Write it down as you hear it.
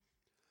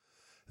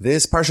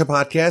This Parsha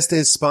podcast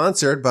is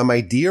sponsored by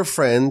my dear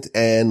friend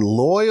and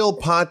loyal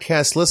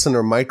podcast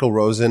listener, Michael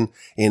Rosen,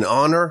 in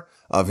honor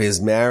of his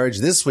marriage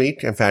this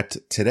week, in fact,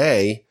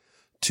 today,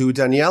 to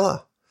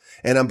Daniela.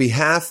 And on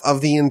behalf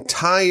of the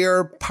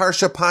entire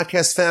Parsha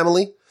podcast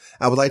family,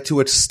 I would like to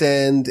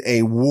extend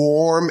a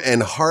warm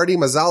and hearty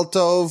Mazal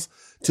Tov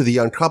to the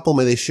young couple.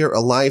 May they share a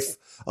life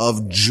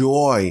of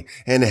joy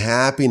and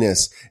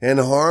happiness and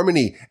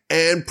harmony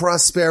and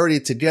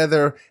prosperity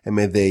together, and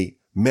may they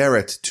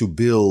merit to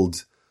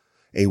build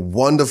a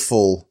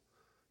wonderful,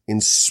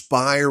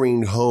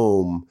 inspiring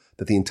home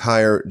that the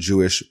entire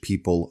Jewish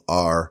people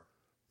are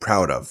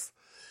proud of.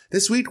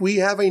 This week we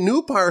have a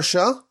new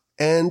Parsha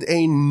and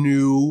a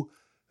new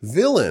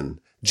villain.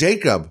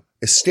 Jacob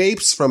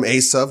escapes from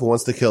Esav, who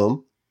wants to kill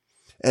him.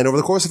 And over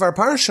the course of our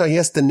Parsha, he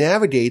has to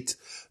navigate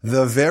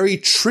the very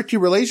tricky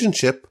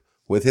relationship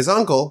with his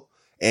uncle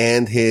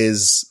and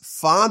his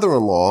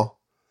father-in-law,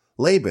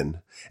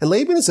 Laban. And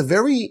Laban is a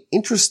very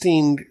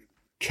interesting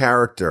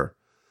character.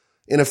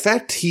 In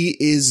effect, he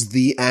is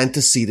the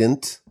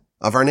antecedent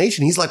of our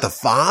nation. He's like the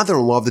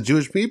father-in-law of the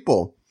Jewish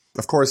people.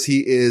 Of course, he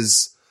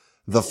is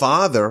the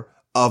father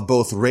of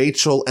both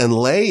Rachel and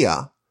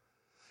Leah.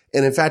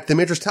 And in fact, the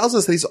Midrash tells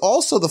us that he's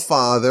also the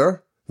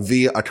father,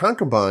 via a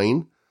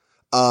concubine,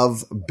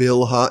 of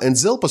Bilhah and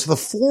Zilpah. So the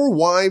four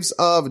wives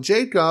of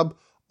Jacob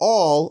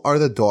all are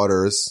the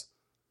daughters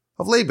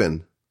of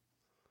Laban.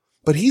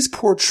 But he's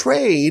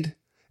portrayed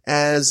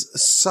as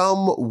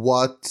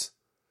somewhat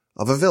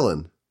of a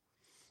villain.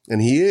 And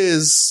he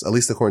is, at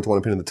least according to one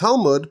opinion of the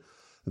Talmud,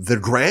 the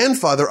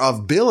grandfather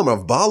of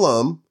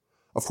Balaam,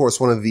 of course,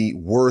 one of the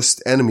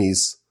worst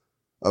enemies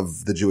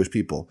of the Jewish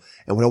people.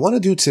 And what I want to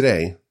do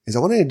today is I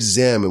want to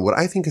examine what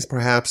I think is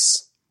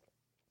perhaps,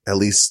 at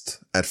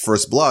least at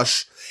first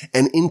blush,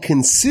 an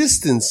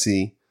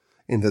inconsistency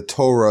in the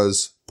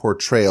Torah's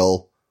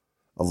portrayal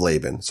of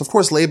Laban. So, of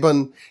course,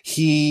 Laban,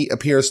 he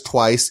appears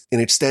twice in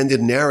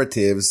extended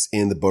narratives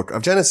in the book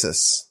of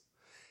Genesis.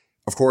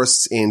 Of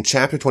course, in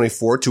chapter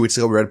 24, 2 weeks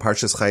ago, we read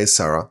Parshas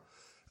Chayei,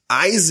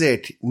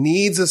 Isaac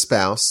needs a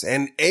spouse,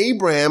 and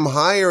Abraham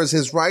hires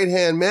his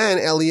right-hand man,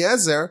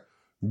 Eliezer,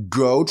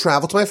 go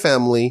travel to my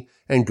family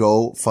and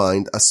go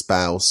find a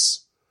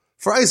spouse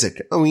for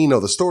Isaac. And we know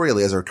the story.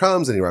 Eliezer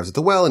comes and he arrives at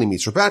the well and he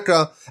meets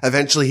Rebekah.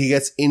 Eventually, he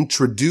gets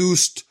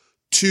introduced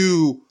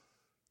to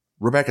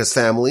Rebekah's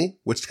family,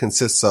 which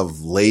consists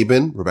of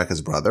Laban,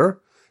 Rebekah's brother,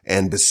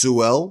 and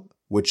Besuel,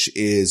 which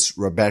is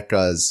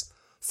Rebekah's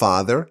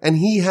father, and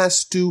he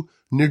has to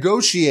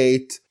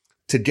negotiate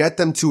to get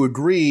them to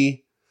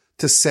agree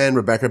to send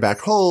Rebekah back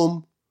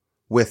home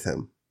with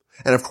him.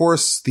 And of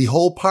course, the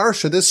whole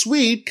Parsha this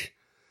week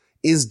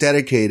is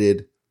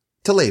dedicated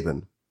to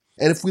Laban.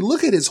 And if we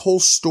look at his whole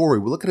story,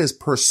 we look at his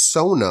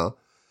persona,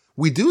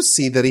 we do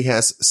see that he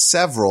has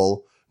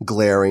several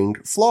glaring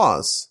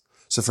flaws.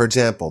 So for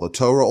example, the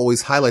Torah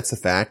always highlights the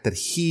fact that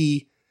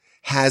he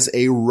has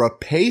a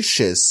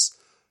rapacious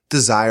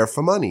desire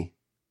for money.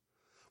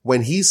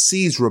 When he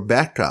sees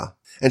Rebekah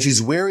and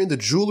she's wearing the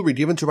jewelry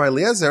given to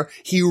Eliezer,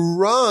 he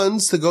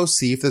runs to go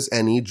see if there's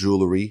any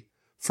jewelry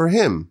for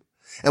him.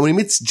 And when he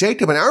meets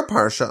Jacob in our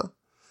Parsha,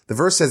 the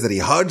verse says that he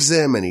hugs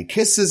him and he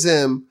kisses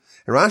him.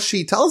 And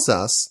Rashi tells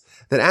us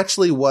that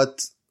actually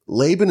what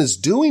Laban is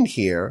doing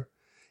here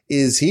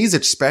is he's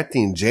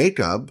expecting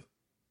Jacob,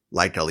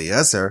 like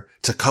Eliezer,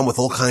 to come with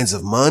all kinds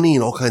of money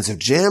and all kinds of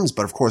gems.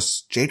 But of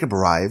course, Jacob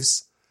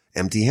arrives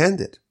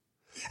empty-handed.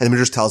 And the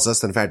Midrash tells us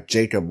that, in fact,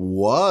 Jacob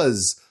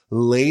was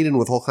laden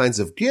with all kinds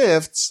of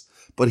gifts,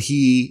 but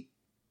he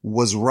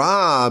was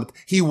robbed.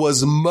 He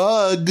was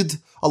mugged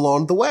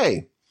along the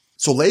way.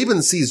 So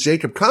Laban sees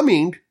Jacob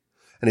coming,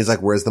 and he's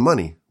like, where's the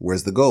money?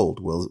 Where's the gold?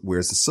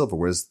 Where's the silver?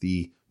 Where's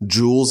the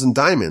jewels and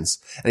diamonds?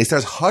 And he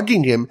starts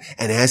hugging him,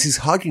 and as he's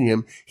hugging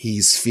him,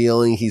 he's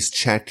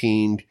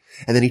checking,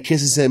 and then he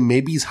kisses him.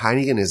 Maybe he's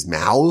hiding in his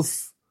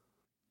mouth.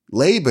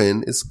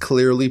 Laban is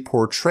clearly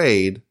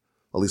portrayed,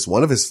 at least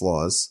one of his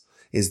flaws,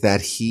 is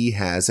that he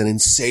has an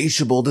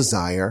insatiable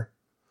desire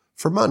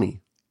for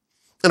money.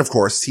 And of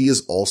course, he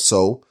is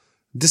also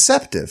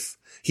deceptive.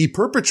 He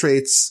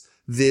perpetrates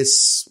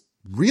this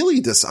really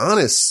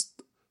dishonest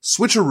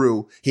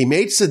switcheroo. He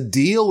makes a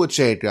deal with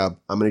Jacob.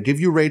 I'm going to give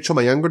you Rachel,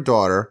 my younger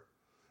daughter.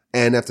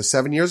 And after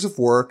 7 years of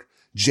work,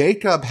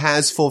 Jacob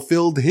has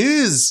fulfilled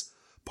his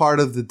part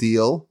of the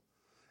deal.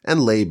 And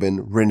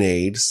Laban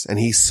reneges and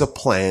he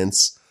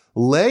supplants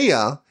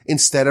Leah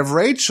instead of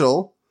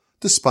Rachel,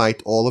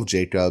 despite all of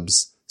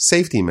Jacob's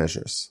safety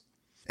measures.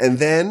 And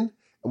then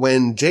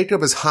when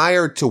Jacob is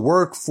hired to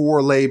work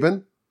for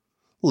Laban,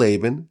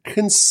 Laban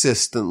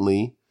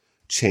consistently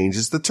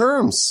changes the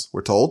terms.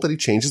 We're told that he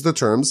changes the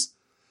terms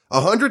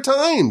 100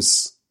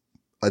 times.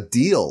 A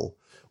deal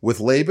with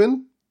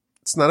Laban,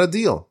 it's not a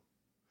deal.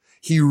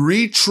 He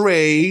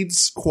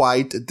retrades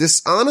quite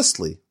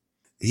dishonestly.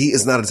 He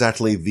is not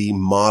exactly the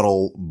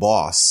model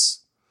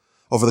boss.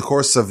 Over the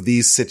course of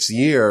these 6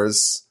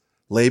 years,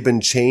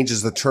 Laban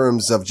changes the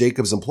terms of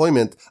Jacob's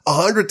employment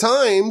 100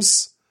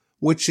 times,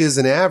 which is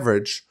an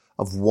average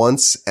of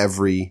once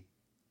every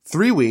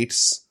 3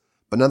 weeks.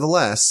 But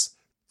nonetheless,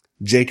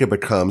 Jacob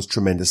becomes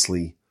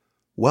tremendously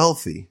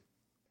wealthy.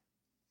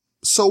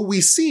 So we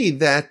see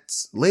that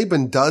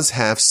Laban does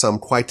have some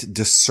quite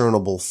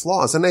discernible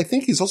flaws, and I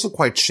think he's also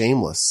quite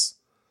shameless.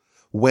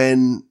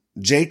 When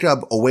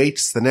Jacob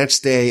awakes the next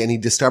day and he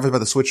discovers about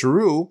the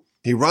switcheroo,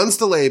 he runs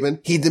to Laban,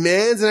 he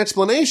demands an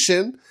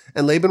explanation,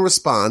 and Laban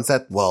responds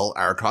that, well,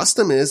 our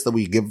custom is that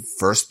we give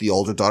first the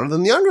older daughter,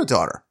 then the younger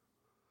daughter.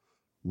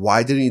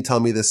 Why didn't you tell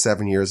me this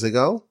 7 years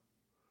ago?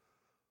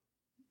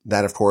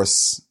 That, of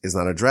course, is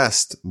not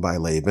addressed by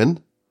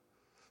Laban.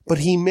 But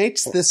he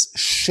makes this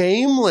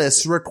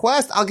shameless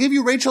request. I'll give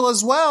you Rachel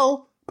as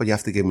well, but you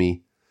have to give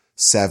me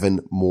 7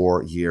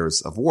 more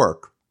years of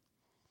work.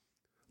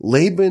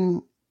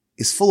 Laban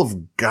is full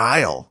of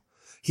guile.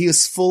 He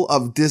is full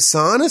of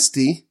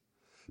dishonesty,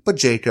 but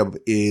Jacob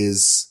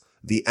is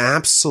the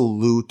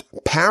absolute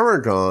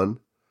paragon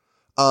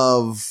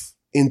of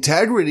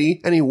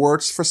integrity, and he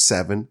works for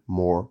 7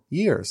 more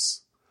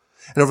years.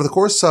 And over the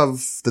course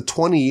of the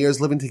 20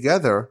 years living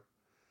together,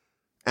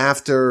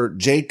 after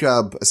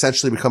Jacob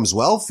essentially becomes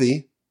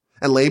wealthy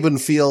and Laban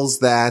feels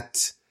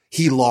that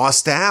he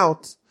lost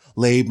out,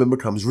 Laban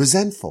becomes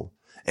resentful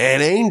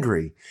and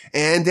angry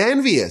and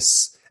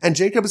envious. And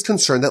Jacob is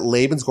concerned that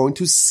Laban's going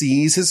to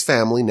seize his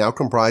family, now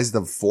comprised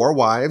of 4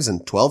 wives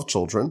and 12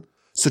 children.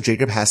 So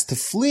Jacob has to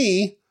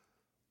flee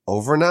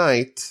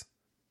overnight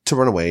to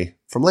run away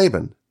from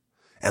Laban.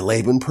 And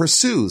Laban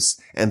pursues,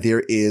 and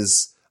there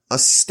is a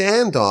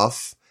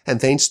standoff,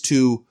 and thanks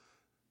to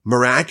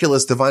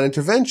miraculous divine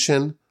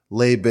intervention,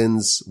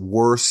 Laban's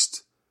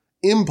worst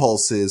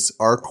impulses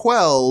are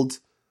quelled,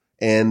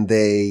 and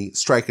they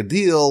strike a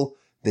deal,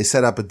 they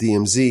set up a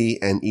DMZ,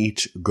 and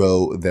each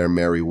go their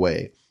merry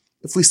way.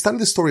 If we study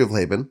the story of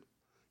Laban,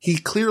 he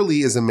clearly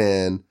is a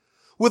man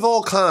with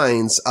all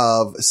kinds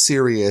of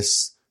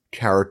serious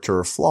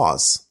character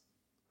flaws.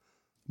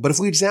 But if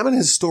we examine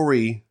his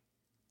story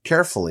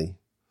carefully,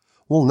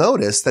 we'll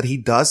notice that he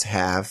does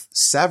have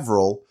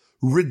several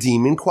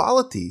redeeming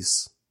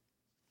qualities.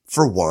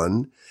 For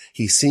one,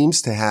 he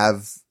seems to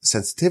have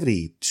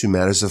sensitivity to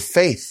matters of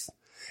faith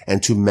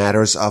and to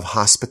matters of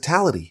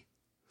hospitality.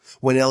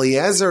 When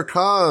Eliezer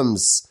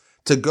comes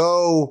to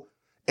go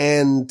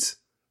and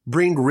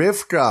bring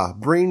Rebekah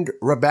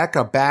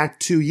back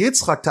to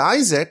Yitzchak, to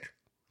Isaac,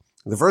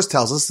 the verse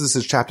tells us, this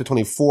is chapter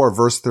 24,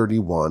 verse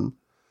 31,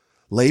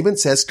 Laban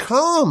says,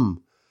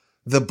 "Come,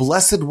 the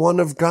blessed one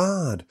of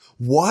God.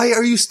 Why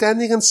are you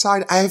standing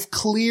inside? I have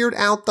cleared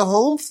out the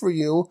home for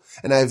you,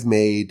 and I have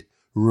made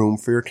room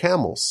for your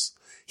camels."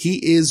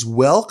 He is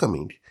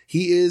welcoming.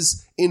 He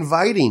is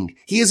inviting.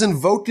 He is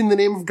invoking the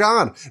name of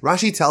God.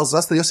 Rashi tells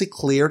us that he also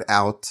cleared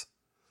out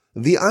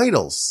the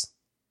idols,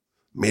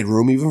 made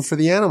room even for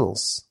the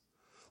animals.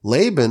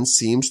 Laban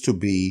seems to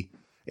be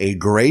a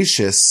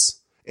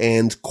gracious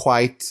and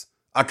quite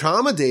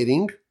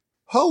accommodating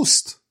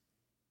host.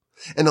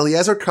 And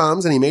Eliezer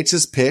comes and he makes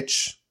his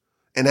pitch.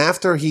 And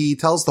after he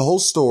tells the whole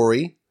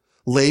story,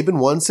 Laban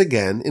once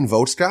again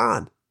invokes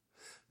God.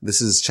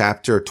 This is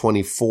chapter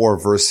 24,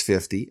 verse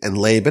 50. And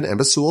Laban and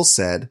Bethuel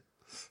said,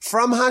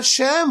 "From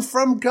Hashem,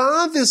 from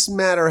God, this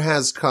matter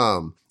has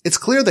come." It's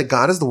clear that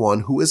God is the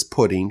one who is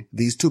putting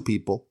these two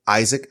people,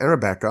 Isaac and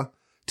Rebekah,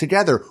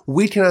 together.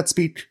 We cannot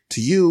speak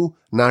to you,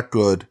 not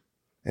good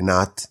and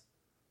not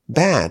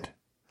bad.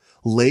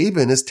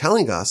 Laban is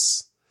telling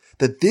us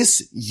that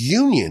this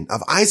union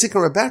of Isaac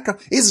and Rebekah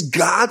is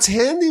God's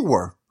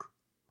handiwork.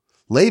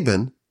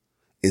 Laban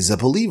is a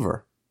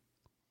believer.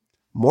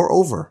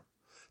 Moreover,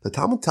 the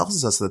Talmud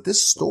tells us that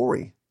this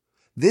story,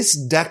 this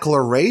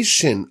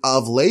declaration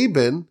of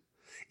Laban,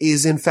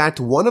 is in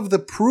fact one of the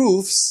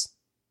proofs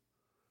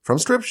from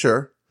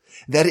Scripture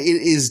that it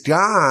is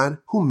God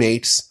who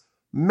makes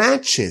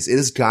matches. It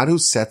is God who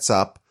sets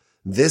up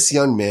this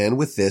young man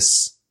with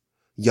this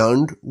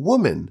young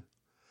woman.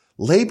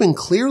 Laban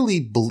clearly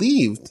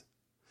believed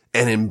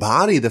and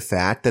embodied the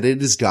fact that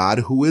it is God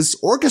who is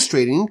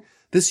orchestrating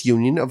this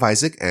union of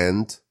Isaac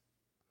and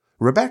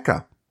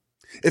Rebekah.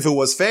 If it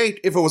was fake,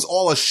 if it was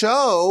all a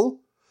show,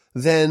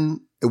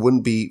 then it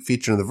wouldn't be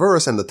featured in the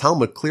verse, and the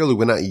Talmud clearly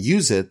would not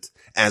use it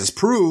as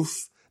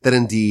proof that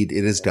indeed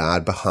it is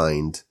God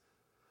behind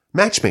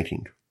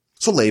matchmaking.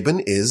 So Laban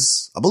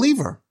is a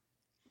believer.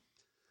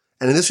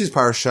 And in this week's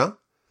parsha,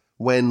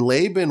 when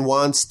Laban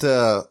wants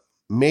to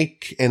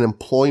make an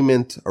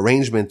employment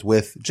arrangement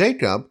with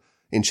Jacob,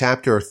 in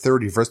chapter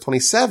 30, verse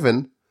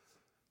 27,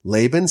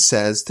 Laban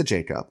says to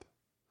Jacob,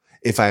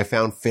 "If I have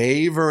found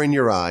favor in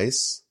your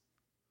eyes,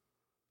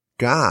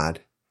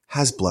 God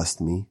has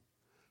blessed me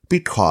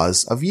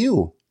because of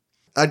you."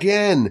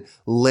 Again,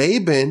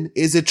 Laban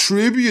is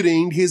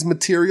attributing his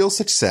material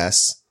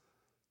success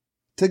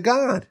to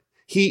God.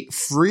 He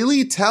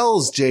freely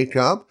tells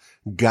Jacob,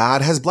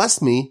 "God has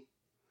blessed me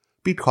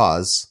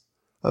because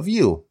of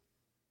you."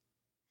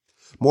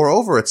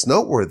 Moreover, it's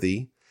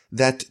noteworthy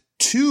that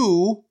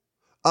 2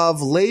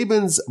 of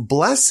Laban's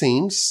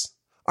blessings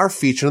are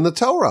featured in the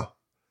Torah.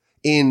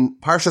 In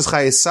Parshas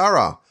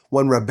Chayesara,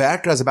 when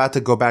Rebekah is about to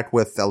go back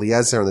with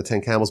Eliezer and the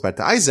 10 camels back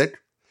to Isaac,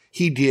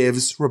 he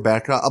gives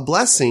Rebekah a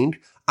blessing,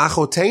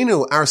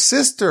 "Achotenu," our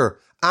sister,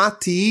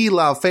 Ati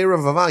la'alfei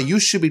revava. You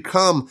should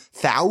become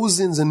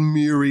thousands and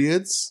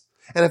myriads.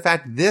 And in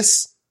fact,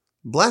 this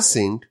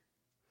blessing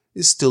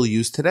is still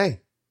used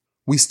today.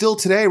 We still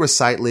today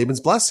recite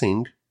Laban's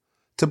blessing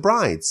to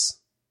brides.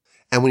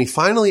 And when he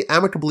finally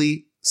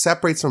amicably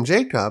separates from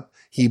Jacob,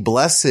 he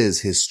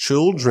blesses his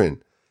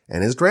children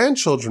and his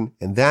grandchildren,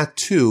 and that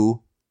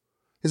too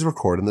is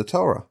recorded in the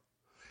Torah.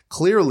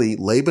 Clearly,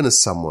 Laban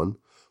is someone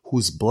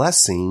whose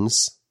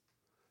blessings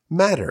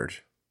mattered.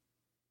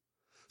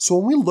 So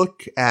when we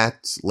look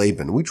at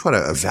Laban, we try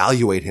to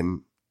evaluate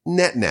him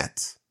net,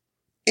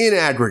 in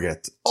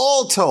aggregate,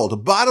 all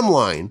told, bottom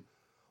line,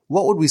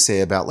 what would we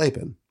say about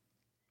Laban?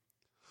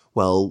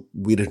 Well,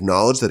 we'd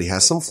acknowledge that he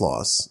has some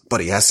flaws,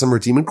 but he has some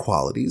redeeming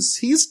qualities.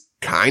 He's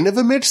kind of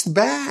a mixed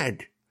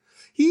bag.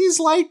 He's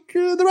like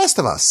the rest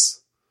of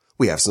us.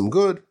 We have some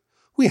good.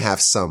 We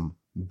have some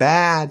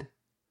bad.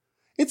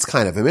 It's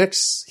kind of a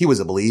mix. He was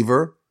a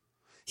believer.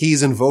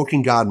 He's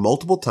invoking God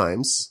multiple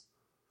times,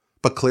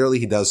 but clearly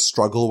he does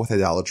struggle with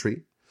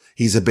idolatry.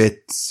 He's a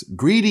bit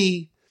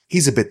greedy.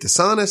 He's a bit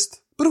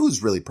dishonest, but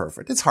who's really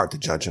perfect? It's hard to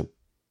judge him.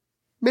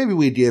 Maybe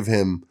we give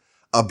him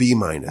a B-.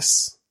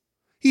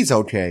 He's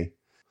okay.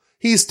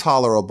 He's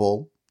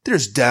tolerable.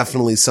 There's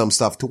definitely some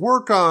stuff to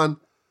work on,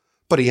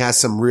 but he has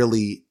some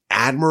really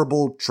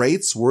admirable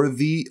traits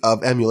worthy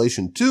of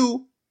emulation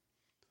too.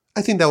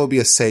 I think that would be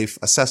a safe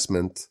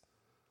assessment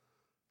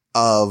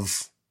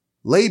of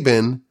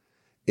Laban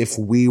if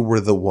we were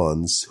the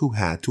ones who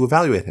had to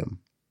evaluate him.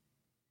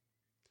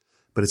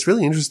 But it's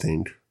really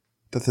interesting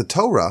that the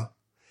Torah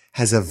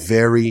has a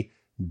very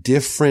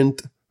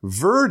different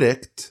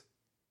verdict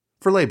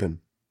for Laban.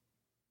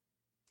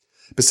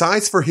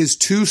 Besides for his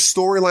two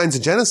storylines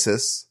in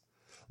Genesis,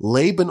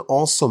 Laban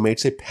also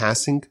makes a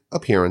passing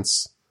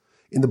appearance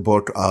in the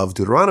book of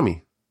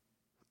Deuteronomy.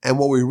 And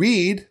what we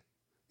read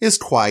is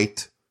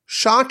quite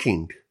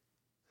shocking.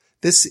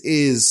 This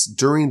is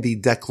during the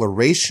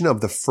declaration of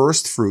the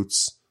first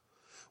fruits.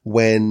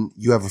 When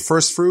you have a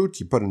first fruit,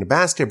 you put it in a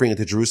basket, bring it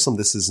to Jerusalem.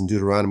 This is in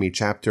Deuteronomy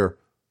chapter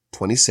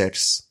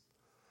 26.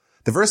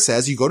 The verse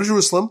says, you go to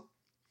Jerusalem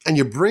and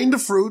you bring the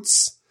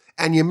fruits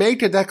and you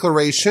make a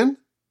declaration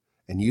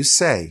and you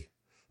say,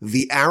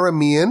 the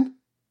Aramean,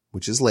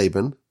 which is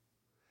Laban,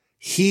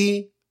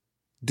 he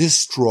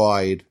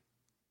destroyed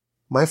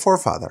my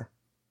forefather.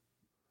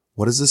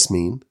 What does this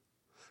mean?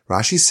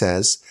 Rashi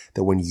says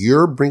that when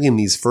you're bringing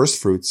these first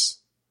fruits,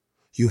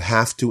 you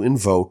have to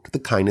invoke the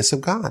kindness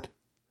of God.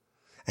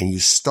 And you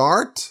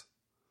start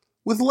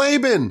with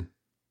Laban.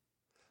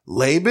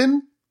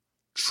 Laban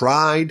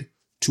tried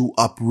to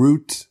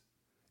uproot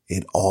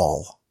it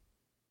all.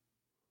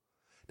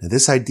 Now,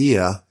 this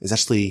idea is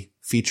actually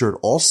featured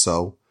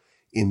also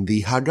in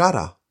the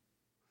Haggadah.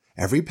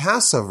 Every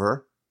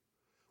Passover,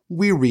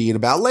 we read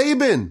about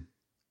Laban.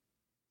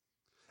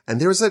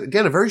 And there is,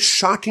 again, a very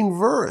shocking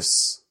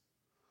verse.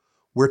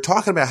 We're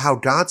talking about how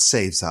God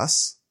saves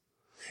us.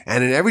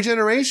 And in every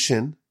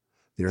generation,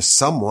 there's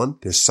someone,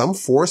 there's some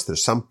force,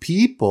 there's some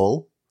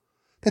people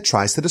that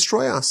tries to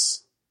destroy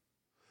us.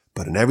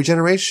 But in every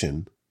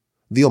generation,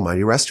 the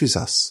Almighty rescues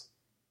us.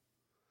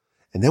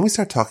 And then we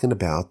start talking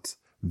about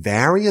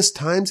various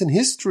times in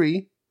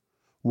history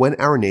when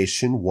our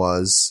nation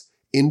was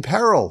in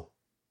peril.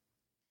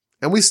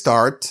 And we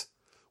start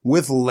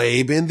with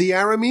Laban the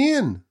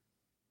Aramean.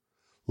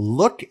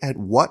 Look at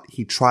what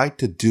he tried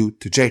to do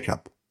to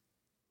Jacob.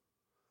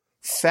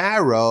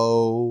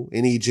 Pharaoh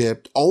in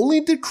Egypt only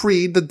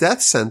decreed the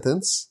death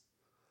sentence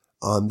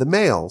on the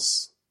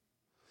males.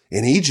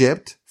 In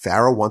Egypt,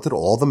 Pharaoh wanted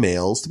all the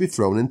males to be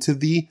thrown into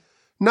the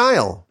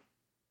Nile.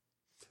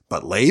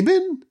 But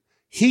Laban,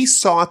 he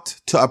sought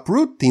to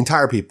uproot the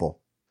entire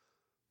people.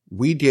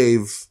 We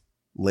gave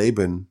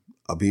Laban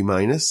a B-. In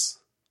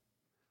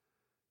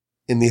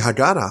the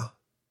Haggadah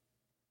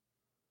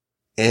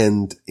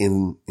and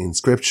in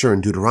scripture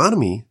in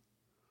Deuteronomy,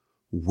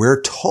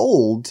 we're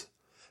told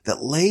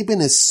that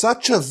Laban is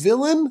such a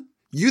villain.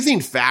 You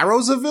think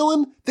Pharaoh's a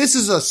villain? This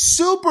is a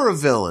super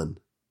villain.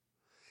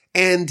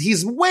 And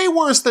he's way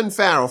worse than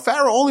Pharaoh.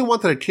 Pharaoh only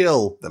wanted to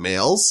kill the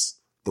males.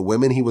 The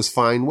women he was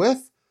fine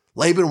with.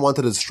 Laban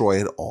wanted to destroy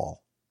it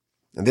all.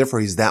 And therefore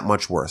he's that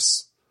much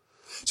worse.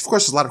 So of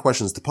course there's a lot of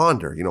questions to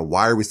ponder.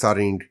 Why are we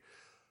starting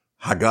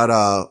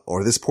Haggadah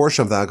or this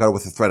portion of the Haggadah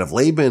with the threat of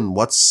Laban?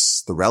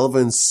 What's the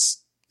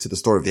relevance to the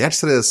story of the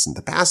Exodus and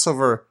the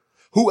Passover?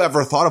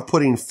 Whoever thought of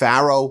putting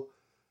Pharaoh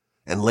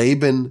and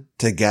Laban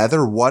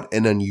together? What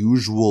an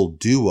unusual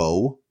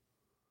duo.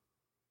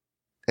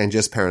 And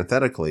just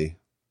parenthetically,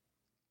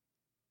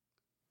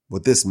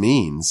 what this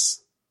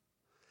means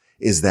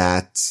is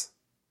that,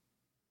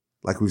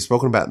 like we've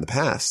spoken about in the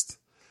past,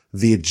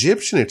 the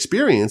Egyptian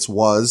experience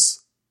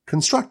was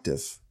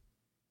constructive.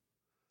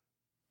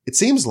 It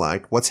seems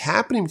like what's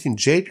happening between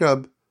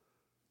Jacob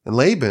and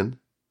Laban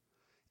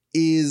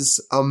is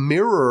a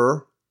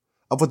mirror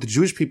of what the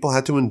Jewish people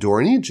had to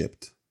endure in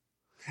Egypt.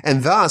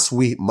 And thus,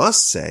 we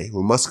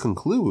must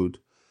conclude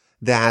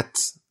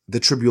that the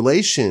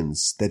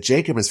tribulations that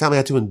Jacob and his family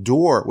had to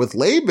endure with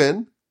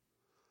Laban,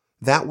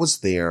 that was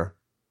there,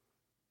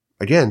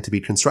 again, to be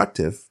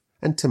constructive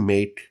and to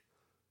make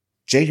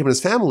Jacob and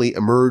his family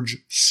emerge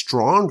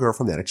stronger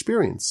from that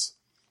experience.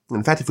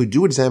 In fact, if we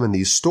do examine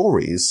these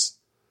stories,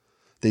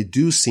 they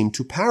do seem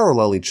to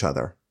parallel each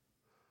other.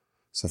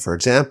 So for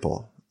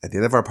example, at the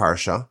end of our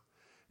parsha,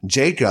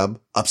 Jacob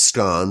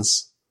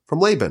absconds from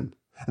Laban.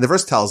 And the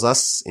verse tells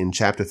us in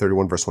chapter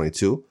 31, verse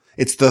 22,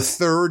 it's the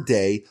third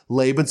day.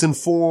 Laban's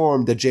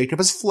informed that Jacob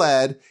has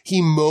fled.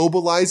 He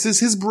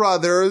mobilizes his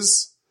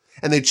brothers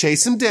and they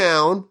chase him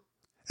down.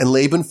 And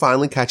Laban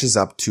finally catches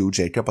up to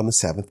Jacob on the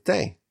seventh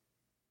day.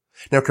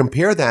 Now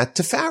compare that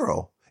to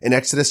Pharaoh. In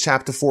Exodus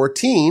chapter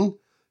 14,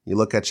 you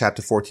look at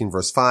chapter 14,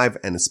 verse 5,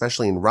 and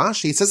especially in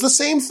Rashi, it says the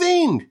same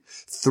thing.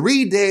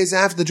 3 days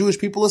after the Jewish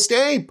people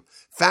escape,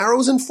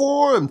 Pharaoh's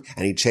informed,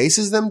 and he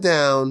chases them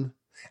down,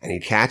 and he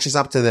catches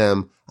up to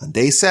them on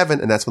day 7,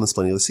 and that's when the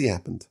splitting of the sea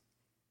happened.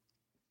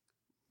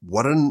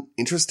 What an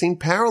interesting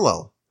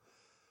parallel.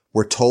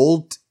 We're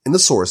told in the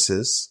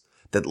sources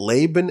that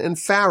Laban and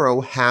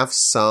Pharaoh have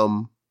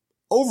some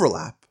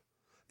overlap.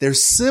 They're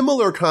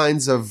similar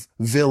kinds of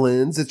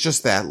villains. It's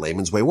just that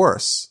Laban's way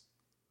worse.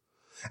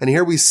 And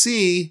here we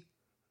see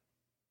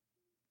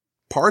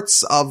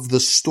parts of the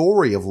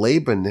story of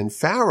Laban and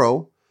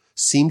Pharaoh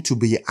seem to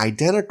be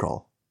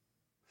identical.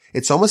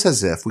 It's almost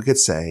as if we could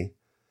say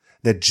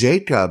that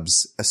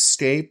Jacob's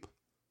escape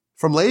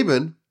from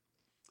Laban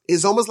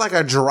is almost like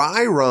a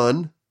dry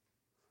run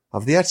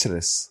of the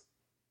Exodus.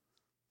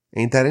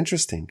 Ain't that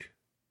interesting?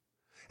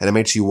 And it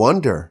makes you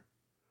wonder,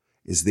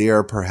 is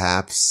there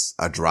perhaps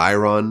a dry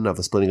run of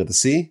the splitting of the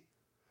sea,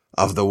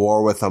 of the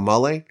war with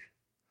Amalek,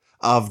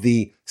 of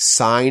the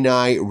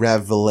Sinai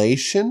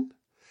revelation?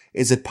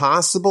 Is it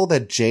possible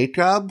that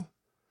Jacob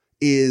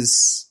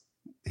is,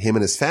 him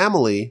and his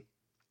family,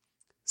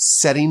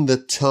 setting the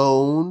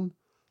tone,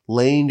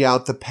 laying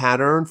out the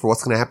pattern for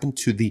what's going to happen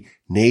to the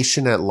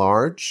nation at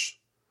large?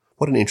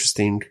 What an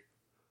interesting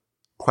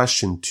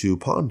question to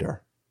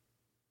ponder.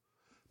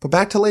 But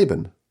back to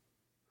Laban.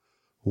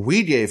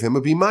 We gave him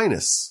a B-.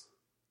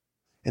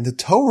 And the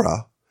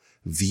Torah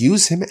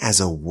views him as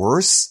a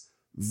worse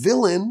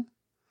villain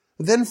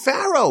than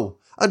Pharaoh,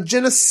 a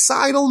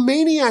genocidal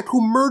maniac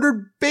who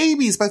murdered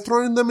babies by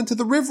throwing them into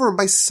the river and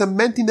by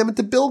cementing them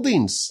into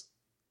buildings.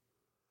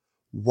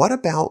 What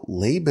about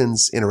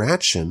Laban's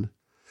interaction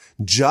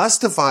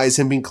justifies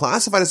him being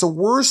classified as a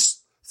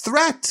worse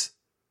threat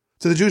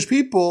to the Jewish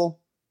people,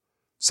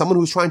 someone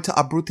who's trying to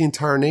uproot the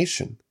entire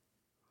nation?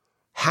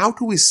 How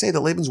do we say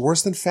that Laban's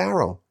worse than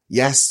Pharaoh?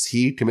 Yes,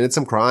 he committed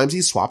some crimes.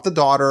 He swapped the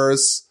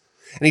daughters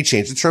and he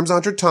changed the terms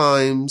 100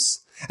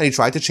 times and he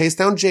tried to chase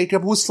down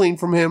Jacob who was fleeing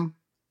from him.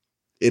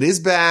 It is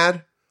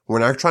bad. We're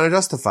not trying to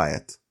justify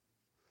it.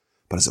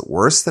 But is it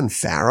worse than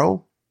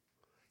Pharaoh?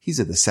 He's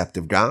a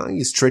deceptive guy.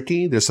 He's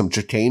tricky. There's some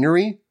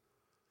chicanery.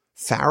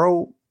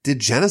 Pharaoh did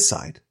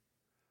genocide.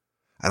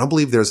 I don't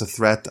believe there's a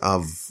threat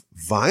of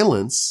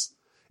violence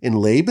in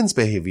Laban's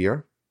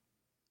behavior.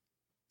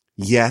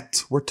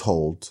 Yet we're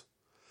told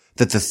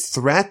that the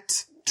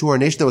threat to our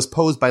nation that was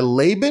posed by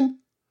Laban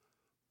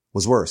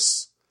was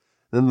worse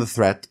than the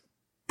threat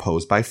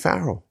posed by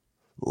Pharaoh.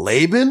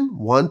 Laban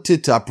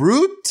wanted to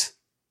uproot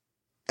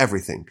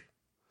everything.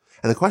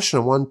 And the question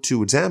I want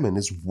to examine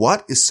is,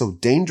 what is so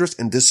dangerous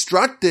and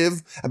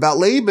destructive about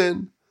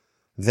Laban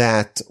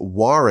that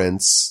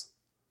warrants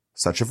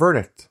such a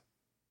verdict?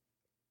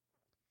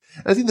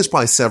 And I think there's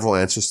probably several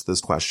answers to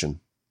this question.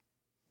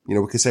 We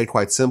could say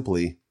quite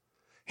simply,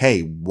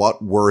 hey,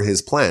 what were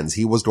his plans?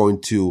 He was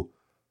going to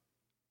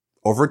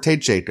overtake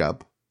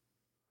Jacob,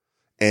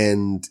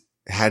 and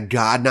had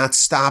God not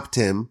stopped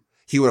him,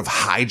 he would have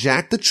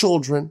hijacked the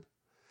children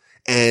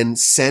and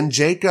sent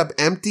Jacob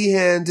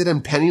empty-handed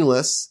and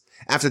penniless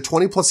after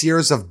 20 plus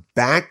years of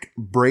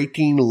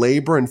back-breaking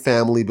labor and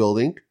family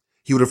building.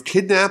 He would have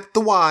kidnapped the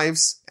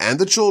wives and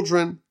the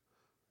children,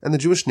 and the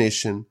Jewish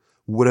nation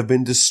would have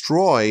been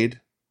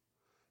destroyed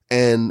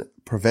and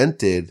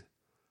prevented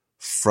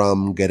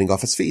from getting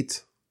off its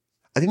feet.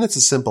 I think that's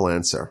a simple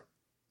answer.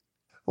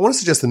 I want to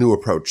suggest a new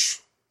approach,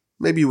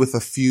 maybe with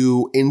a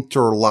few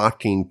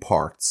interlocking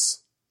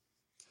parts.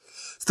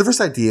 So the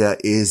first idea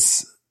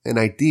is an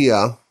idea,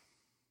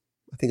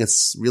 I think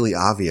it's really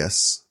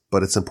obvious,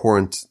 but it's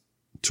important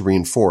to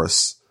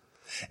reinforce,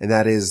 and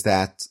that is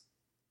that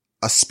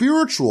a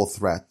spiritual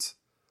threat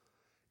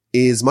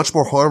is much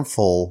more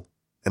harmful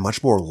and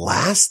much more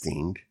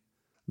lasting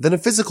than a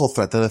physical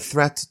threat, than a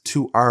threat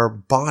to our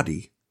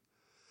body.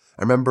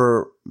 I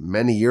remember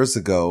many years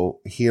ago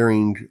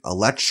hearing a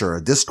lecture,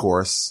 a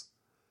discourse,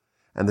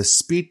 and the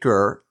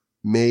speaker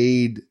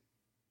made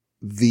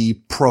the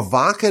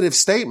provocative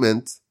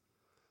statement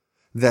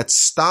that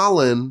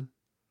Stalin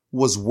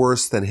was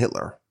worse than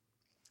Hitler.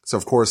 So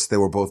of course they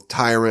were both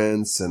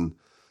tyrants and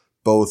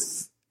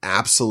both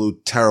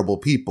absolute terrible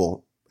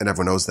people, and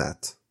everyone knows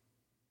that.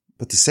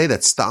 But to say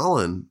that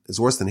Stalin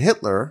is worse than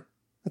Hitler,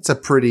 that's a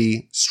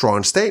pretty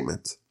strong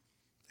statement.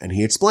 And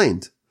he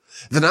explained.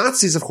 The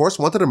Nazis, of course,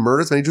 wanted to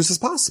murder as many Jews as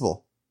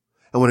possible.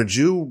 And when a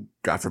Jew,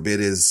 God forbid,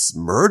 is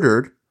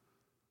murdered,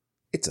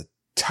 it's a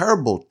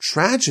terrible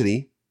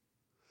tragedy.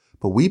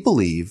 But we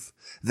believe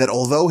that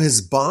although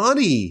his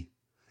body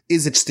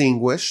is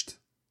extinguished,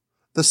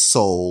 the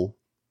soul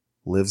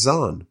lives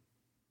on.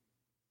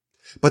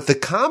 But the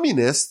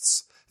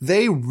communists,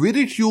 they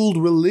ridiculed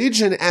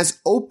religion as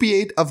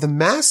opiate of the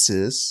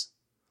masses.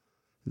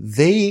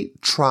 They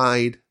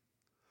tried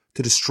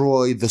to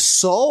destroy the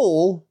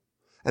soul,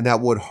 and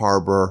that would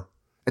harbor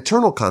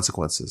eternal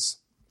consequences.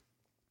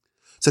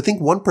 So I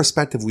think one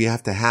perspective we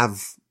have to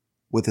have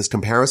with this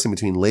comparison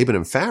between Laban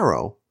and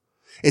Pharaoh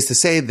is to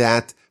say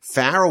that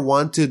Pharaoh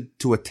wanted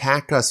to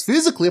attack us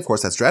physically. Of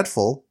course, that's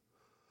dreadful.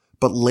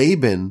 But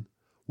Laban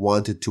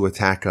wanted to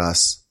attack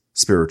us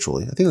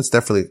spiritually. I think that's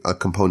definitely a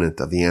component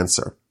of the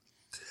answer.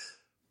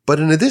 But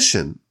in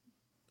addition,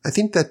 I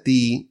think that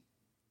the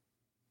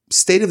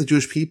state of the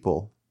Jewish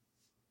people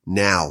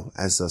now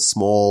as a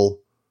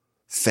small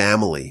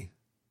family,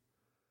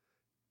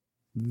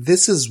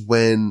 this is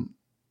when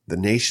the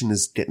nation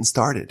is getting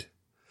started.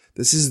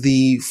 This is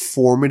the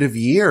formative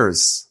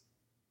years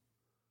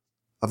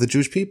of the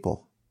Jewish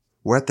people.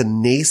 We're at the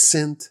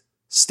nascent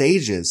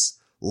stages,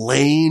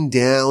 laying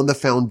down the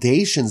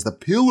foundations, the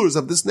pillars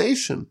of this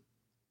nation.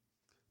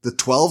 The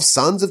 12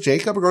 sons of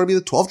Jacob are going to be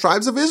the 12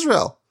 tribes of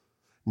Israel.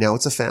 Now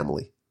it's a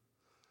family,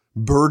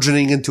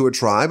 burgeoning into a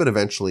tribe and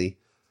eventually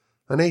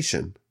a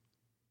nation.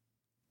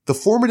 The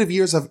formative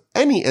years of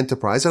any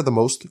enterprise are the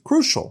most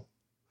crucial.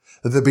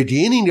 The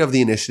beginning of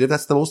the initiative,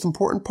 that's the most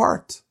important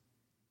part.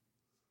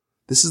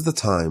 This is the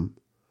time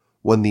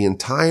when the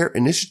entire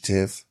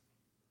initiative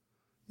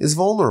is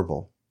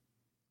vulnerable.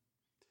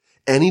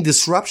 Any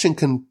disruption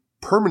can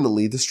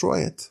permanently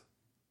destroy it.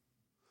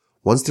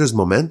 Once there's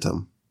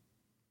momentum,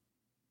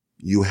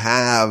 you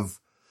have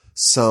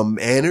some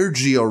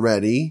energy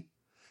already,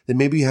 then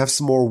maybe you have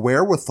some more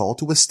wherewithal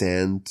to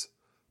withstand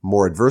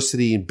more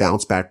adversity and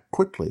bounce back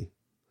quickly.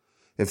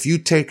 If you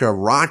take a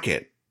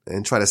rocket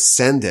and try to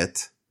send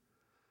it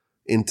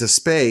into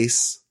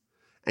space,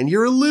 and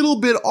you're a little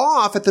bit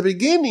off at the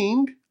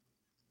beginning,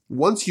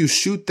 once you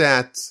shoot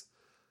that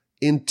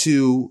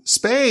into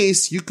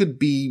space, you could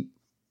be,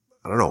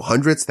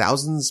 hundreds,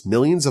 thousands,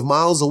 millions of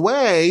miles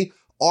away,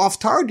 off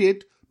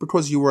target,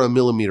 because you were a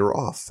millimeter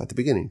off at the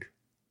beginning.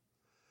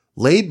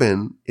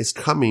 Laban is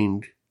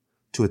coming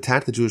to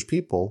attack the Jewish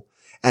people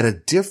at a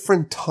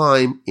different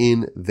time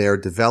in their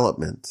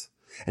development.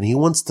 And he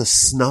wants to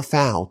snuff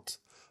out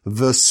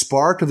the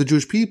spark of the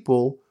Jewish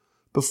people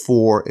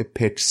before it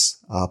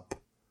picks up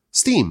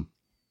steam.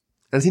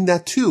 And I think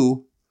that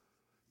too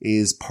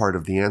is part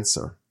of the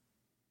answer.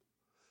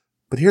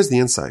 But here's the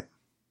insight.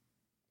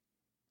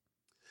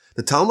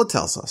 The Talmud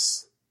tells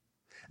us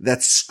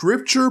that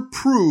Scripture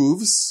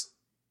proves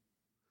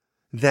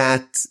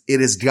that it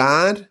is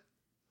God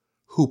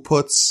who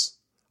puts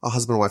a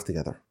husband and wife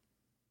together.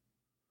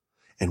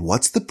 And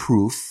what's the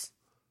proof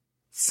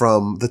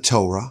from the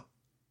Torah?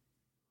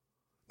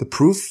 The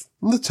proof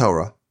from the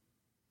Torah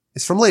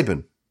is from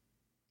Laban.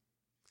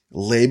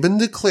 Laban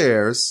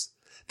declares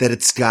that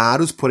it's God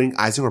who's putting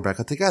Isaac and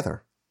Rebekah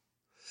together.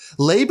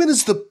 Laban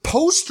is the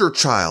poster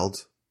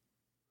child.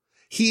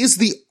 He is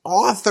the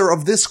author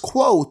of this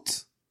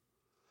quote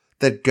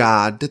that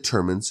God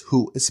determines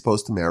who is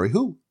supposed to marry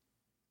who.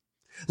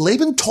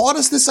 Laban taught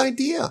us this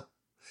idea.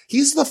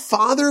 He's the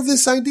father of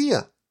this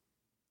idea.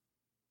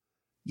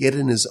 Yet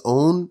in his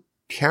own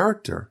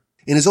character,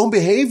 in his own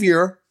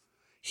behavior,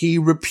 he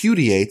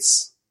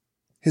repudiates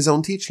his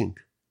own teaching.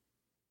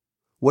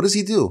 What does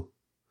he do?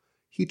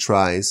 He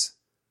tries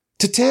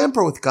to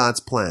tamper with God's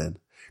plan.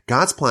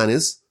 God's plan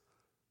is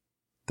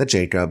that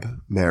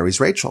Jacob marries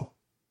Rachel.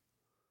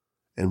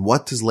 And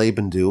what does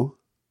Laban do?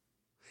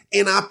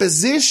 In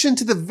opposition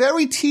to the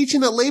very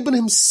teaching that Laban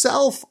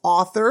himself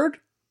authored,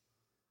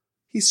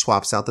 he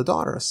swaps out the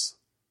daughters.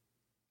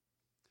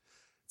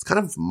 It's kind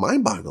of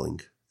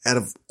mind-boggling. Out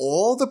of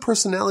all the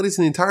personalities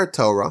in the entire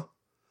Torah,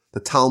 the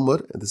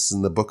Talmud, and this is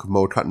in the book of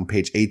Moed Katan,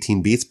 page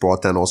 18b, it's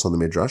brought down also in the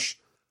Midrash,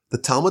 the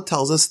Talmud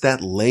tells us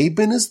that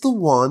Laban is the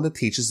one that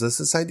teaches us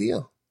this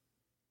idea.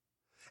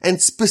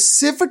 And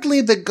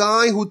specifically the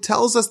guy who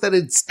tells us that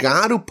it's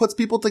God who puts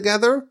people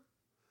together,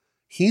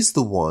 he's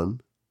the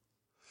one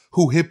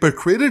who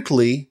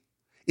hypocritically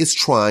is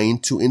trying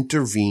to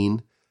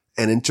intervene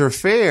and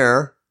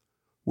interfere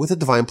with a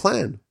divine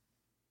plan.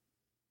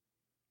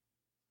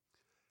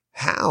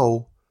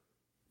 How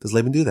does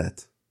Laban do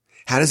that?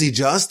 How does he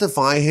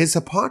justify his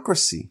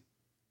hypocrisy?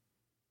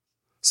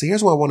 So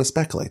here's where I want to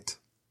speculate.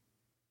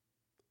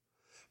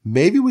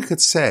 Maybe we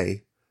could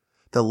say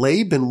that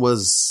Laban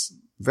was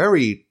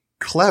very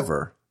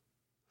clever,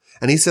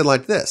 and he said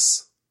like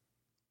this: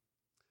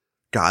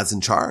 God's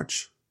in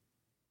charge.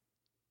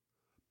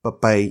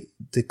 But by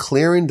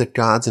declaring that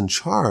God's in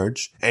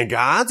charge, and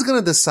God's going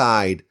to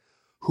decide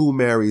who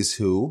marries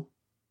who,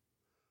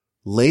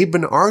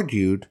 Laban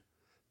argued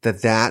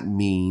that that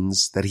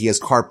means that he has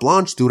carte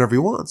blanche to do whatever he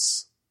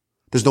wants.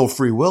 There's no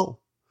free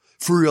will.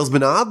 Free will's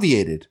been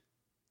obviated.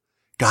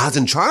 God's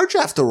in charge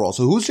after all,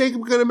 so who's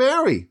Jacob going to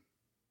marry?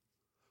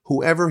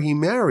 Whoever he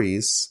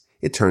marries,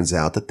 it turns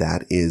out that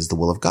that is the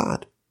will of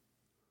God.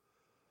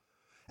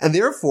 And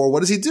therefore,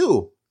 what does he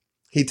do?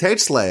 He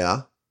takes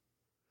Leah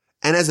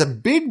And as a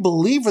big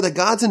believer that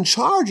God's in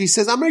charge, he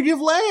says, I'm going to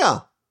give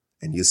Leah.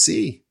 And you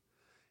see,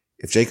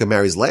 if Jacob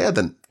marries Leah,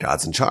 then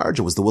God's in charge.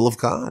 It was the will of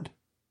God.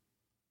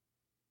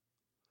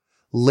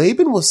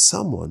 Laban was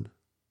someone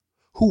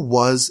who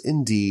was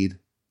indeed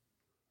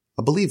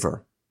a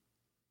believer.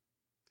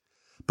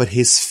 But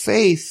his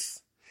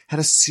faith had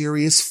a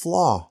serious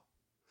flaw.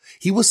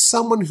 He was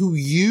someone who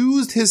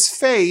used his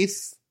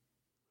faith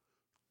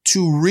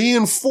to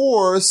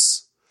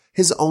reinforce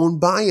his own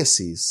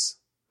biases,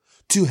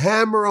 to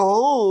hammer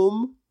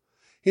home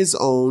his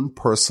own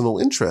personal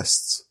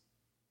interests.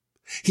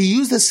 He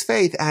used his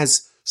faith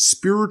as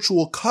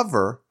spiritual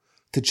cover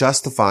to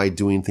justify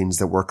doing things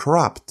that were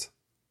corrupt.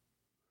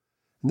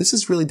 And this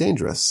is really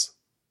dangerous,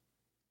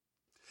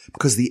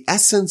 because the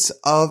essence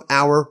of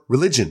our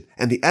religion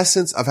and the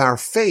essence of our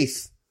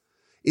faith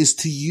is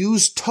to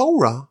use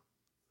Torah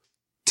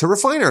to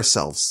refine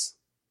ourselves,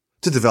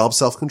 to develop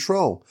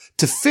self-control,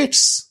 to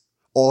fix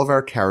all of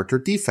our character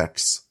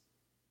defects,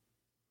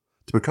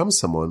 to become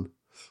someone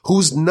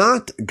who's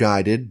not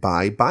guided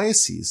by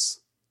biases.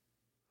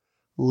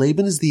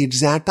 Laban is the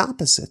exact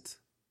opposite.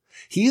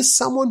 He is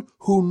someone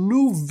who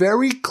knew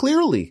very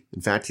clearly,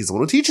 in fact, he's the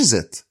one who teaches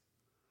it,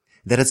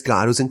 that it's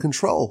God who's in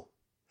control.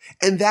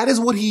 And that is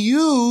what he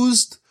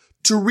used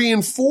to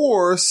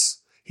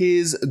reinforce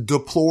his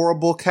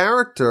deplorable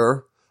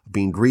character of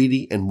being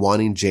greedy and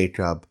wanting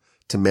Jacob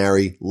to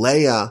marry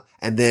Leah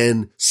and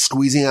then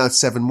squeezing out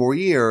 7 more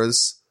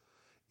years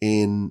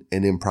in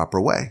an improper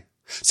way.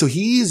 So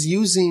he is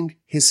using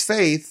his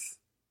faith,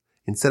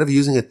 instead of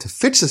using it to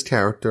fix his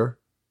character,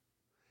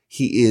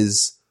 he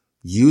is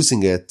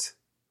using it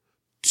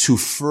to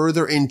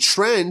further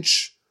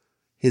entrench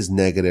his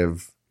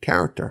negative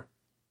character.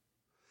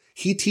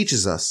 He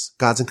teaches us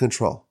God's in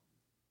control,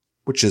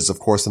 which is, of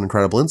course, an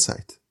incredible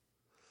insight.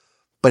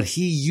 But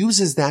he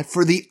uses that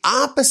for the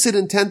opposite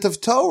intent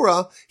of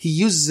Torah. He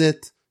uses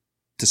it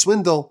to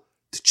swindle,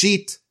 to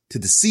cheat, to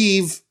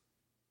deceive,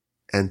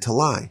 and to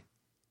lie.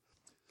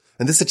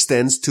 And this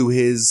extends to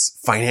his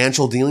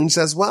financial dealings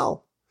as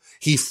well.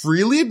 He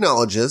freely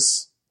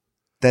acknowledges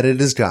that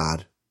it is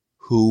God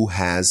who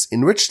has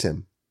enriched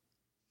him.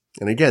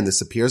 And again,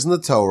 this appears in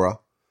the Torah.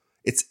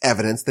 It's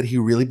evidence that he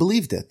really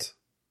believed it.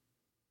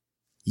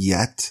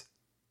 Yet,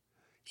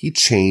 he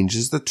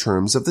changes the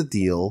terms of the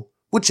deal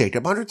with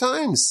Jacob 100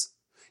 times.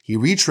 He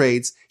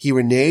retrades, he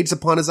reneges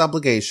upon his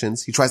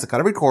obligations, he tries to cut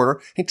every corner,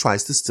 he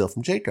tries to steal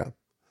from Jacob.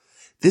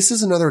 This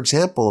is another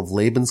example of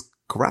Laban's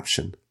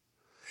corruption.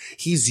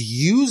 He's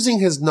using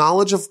his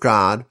knowledge of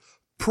God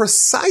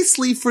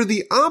precisely for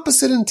the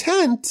opposite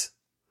intent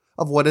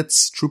of what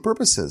its true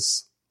purpose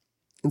is.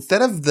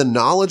 Instead of the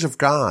knowledge of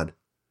God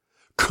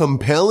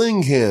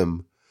compelling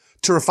him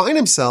to refine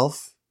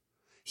himself,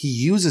 he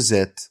uses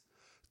it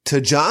to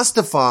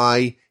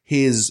justify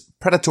his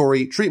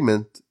predatory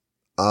treatment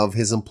of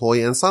his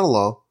employee and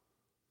son-in-law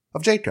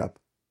of Jacob.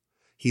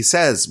 He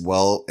says,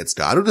 well, it's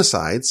God who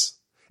decides,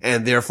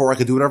 and therefore I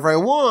can do whatever I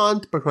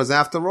want, because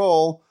after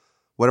all,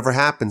 whatever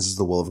happens is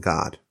the will of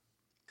God.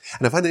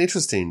 And I find it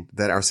interesting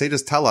that our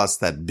sages tell us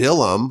that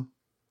Bilam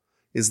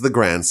is the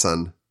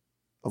grandson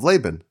of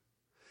Laban.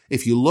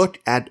 If you look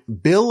at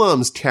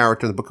Bilam's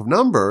character in the book of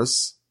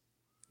Numbers,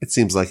 it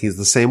seems like he's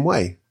the same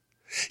way.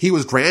 He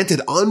was granted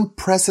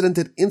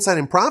unprecedented insight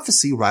and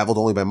prophecy, rivaled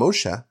only by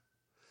Moshe,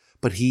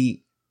 but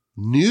he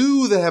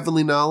knew the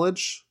heavenly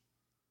knowledge,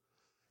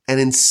 and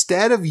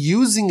instead of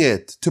using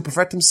it to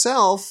perfect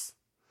himself,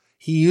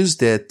 he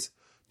used it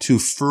to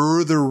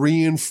further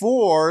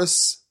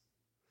reinforce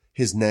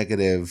his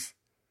negative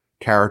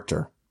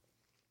character.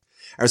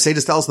 Our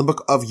sages tell us in the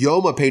book of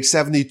Yoma, page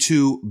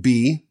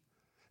 72b,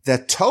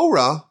 that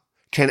Torah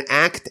can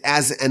act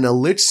as an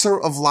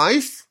elixir of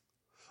life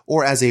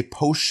or as a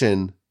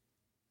potion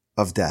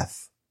of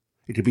death.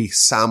 It could be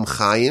Sam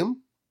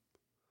Chaim,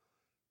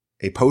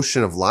 a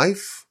potion of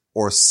life,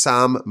 or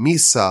Sam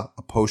Misa,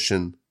 a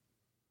potion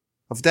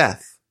of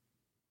death.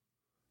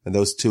 And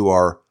those two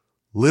are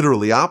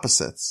literally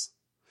opposites.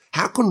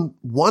 How can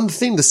one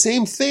thing, the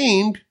same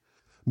thing,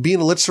 be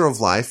an elixir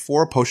of life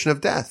or a potion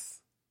of death?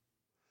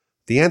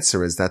 The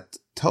answer is that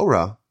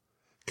Torah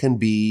can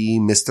be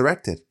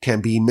misdirected,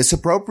 can be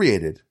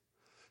misappropriated.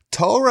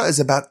 Torah is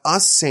about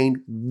us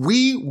saying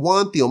we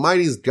want the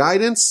Almighty's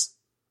guidance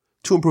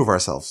to improve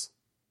ourselves.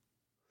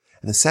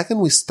 And the second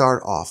we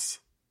start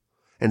off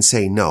and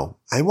say, no,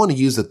 I want to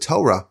use the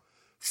Torah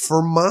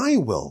for my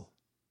will,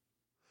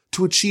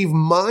 to achieve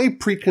my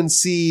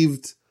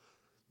preconceived,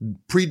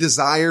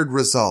 pre-desired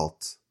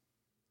result.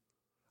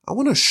 I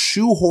want to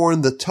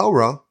shoehorn the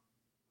Torah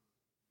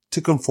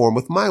to conform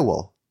with my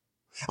will.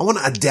 I want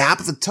to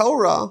adapt the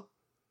Torah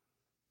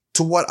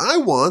to what I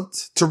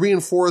want to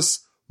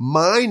reinforce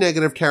my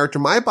negative character,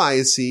 my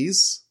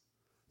biases,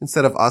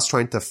 instead of us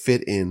trying to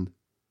fit in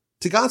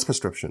to God's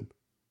prescription.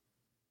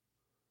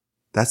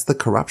 That's the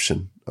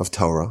corruption of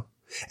Torah.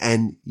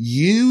 And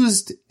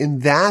used in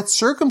that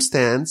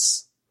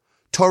circumstance,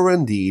 Torah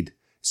indeed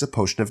is a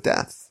potion of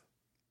death.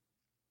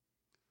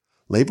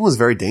 Laban was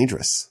very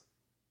dangerous.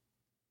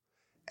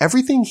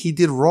 Everything he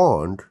did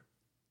wrong,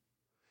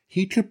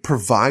 he could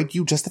provide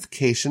you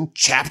justification,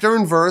 chapter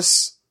and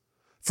verse,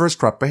 for his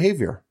corrupt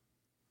behavior.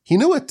 He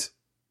knew it.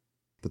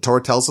 The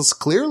Torah tells us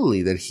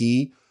clearly that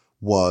he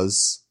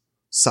was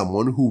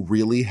someone who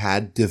really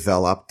had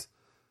developed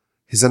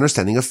his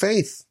understanding of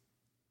faith.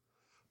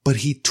 But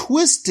he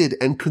twisted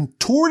and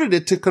contorted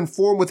it to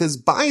conform with his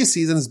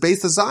biases and his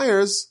base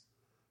desires,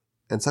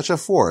 and such a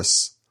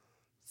force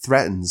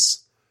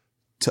threatens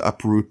to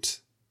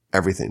uproot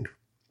everything.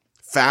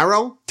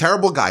 Pharaoh,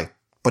 terrible guy,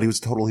 but he was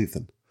a total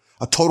heathen,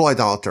 a total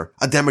idolater,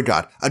 a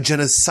demigod, a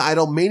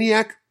genocidal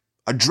maniac,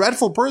 a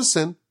dreadful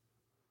person.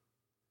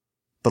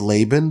 But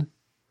Laban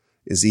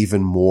is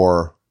even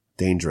more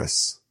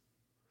dangerous.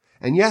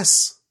 And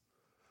yes,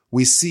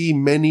 we see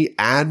many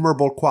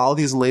admirable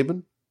qualities in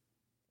Laban,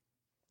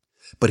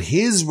 but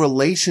his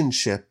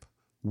relationship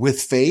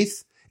with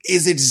faith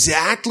is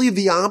exactly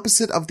the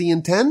opposite of the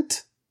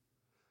intent.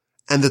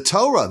 And the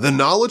Torah, the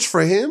knowledge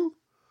for him,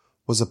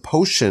 was a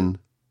potion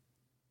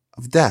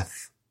of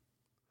death.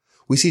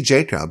 We see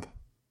Jacob.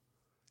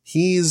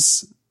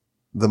 He's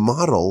the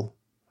model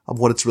of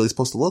what it's really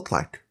supposed to look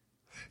like.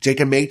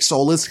 Jacob makes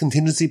all his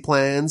contingency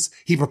plans.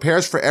 He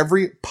prepares for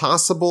every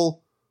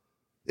possible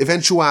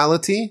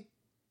eventuality.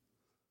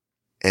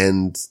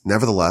 And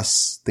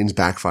nevertheless, things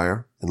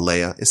backfire and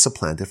Leah is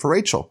supplanted for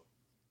Rachel.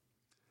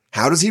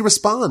 How does he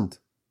respond?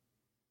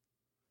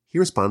 He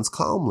responds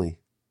calmly.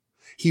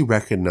 He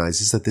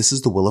recognizes that this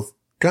is the will of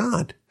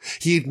God.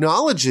 He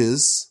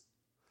acknowledges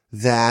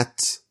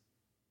that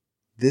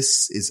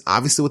this is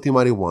obviously what the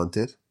Almighty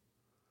wanted,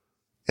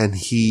 and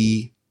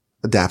he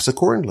adapts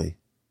accordingly.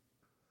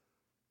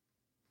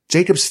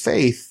 Jacob's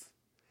faith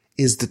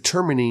is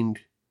determining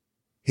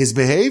his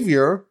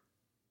behavior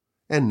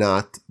and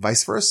not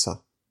vice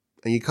versa.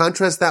 And you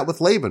contrast that with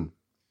Laban.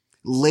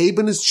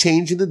 Laban is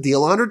changing the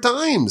deal 100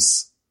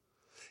 times.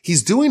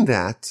 He's doing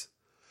that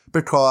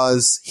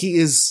because he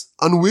is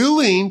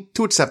unwilling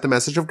to accept the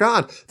message of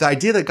God. The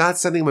idea that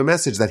God's sending him a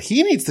message that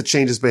he needs to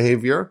change his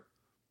behavior,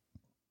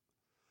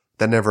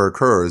 that never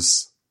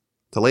occurs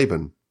to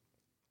Laban.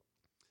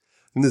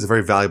 And this is a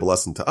very valuable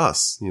lesson to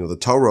us. You know, the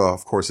Torah,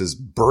 of course, is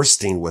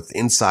bursting with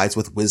insights,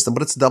 with wisdom,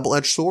 but it's a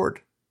double-edged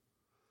sword.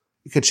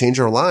 It could change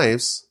our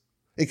lives.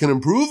 It can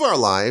improve our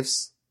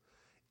lives.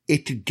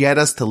 It could get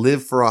us to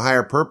live for a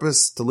higher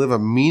purpose, to live a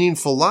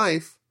meaningful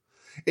life.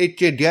 It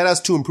could get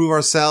us to improve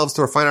ourselves,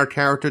 to refine our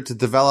character, to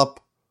develop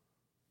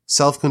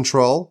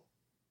self-control.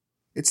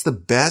 It's the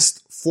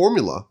best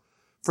formula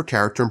for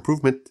character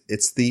improvement.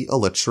 It's the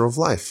elixir of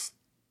life.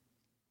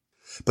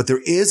 But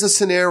there is a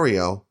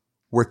scenario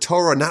where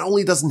Torah not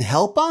only doesn't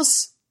help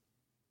us,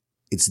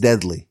 it's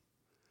deadly.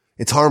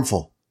 It's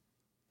harmful.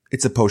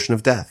 It's a potion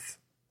of death.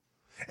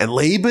 And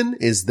Laban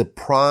is the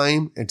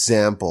prime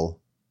example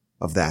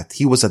of that.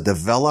 He was a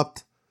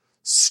developed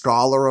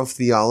scholar of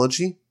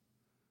theology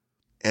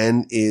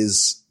and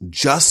is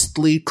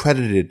justly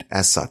credited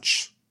as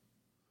such.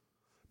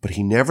 But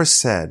he never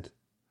said,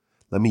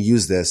 let me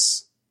use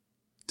this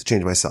to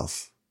change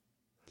myself.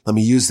 Let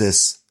me use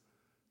this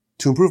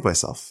to improve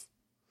myself.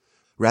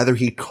 Rather,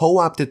 he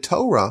co-opted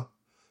Torah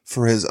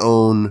for his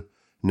own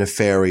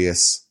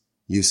nefarious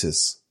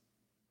uses.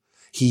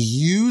 He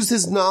used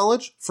his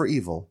knowledge for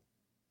evil.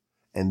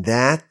 And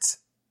that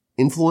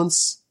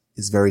influence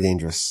is very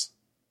dangerous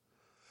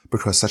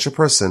because such a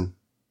person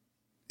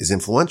is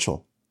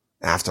influential.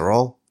 After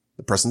all,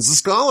 the person's a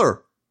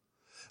scholar.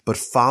 But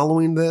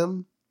following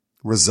them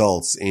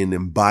results in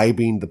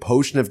imbibing the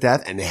potion of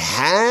death. And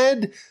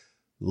had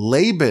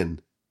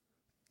Laban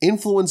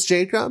influenced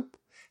Jacob,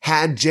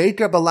 had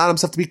Jacob allowed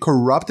himself to be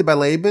corrupted by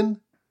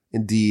Laban,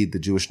 indeed, the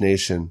Jewish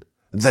nation,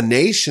 the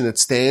nation that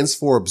stands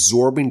for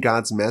absorbing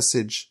God's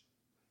message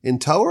in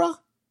Torah,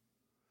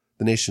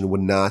 the nation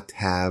would not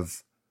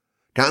have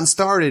gotten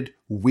started.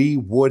 We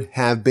would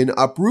have been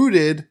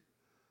uprooted.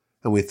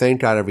 And we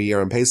thank God every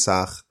year on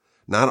Pesach.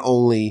 Not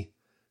only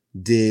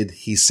did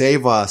he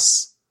save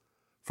us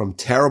from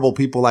terrible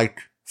people like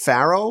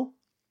Pharaoh,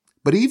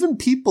 but even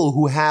people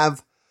who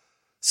have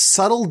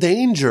subtle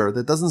danger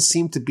that doesn't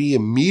seem to be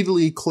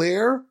immediately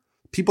clear,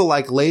 people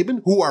like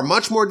Laban, who are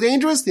much more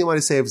dangerous, the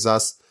Almighty saves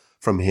us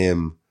from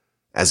him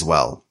as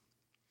well.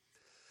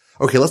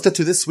 Okay, let's get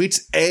to this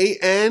week's A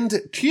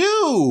and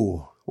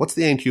Q. What's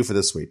the A and Q for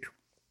this week?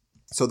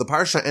 So the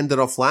parsha ended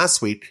off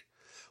last week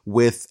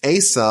with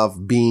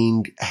Esav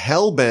being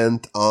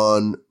hell-bent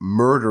on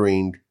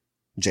murdering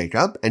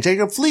Jacob, and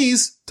Jacob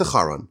flees to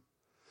Haran.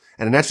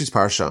 And in next week's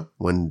parsha,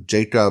 when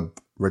Jacob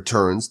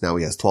returns, now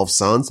he has 12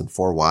 sons and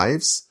 4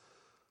 wives.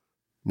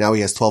 Now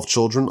he has 12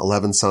 children,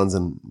 11 sons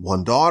and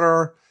 1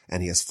 daughter,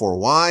 and he has 4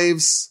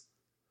 wives.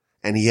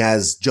 And he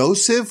has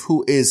Joseph,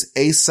 who is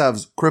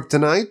Esav's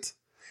kryptonite.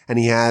 And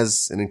he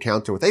has an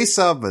encounter with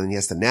Esav, and he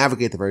has to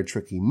navigate the very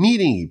tricky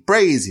meeting. He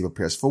prays, he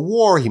prepares for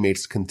war, he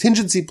makes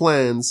contingency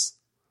plans.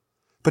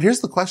 But here's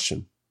the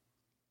question.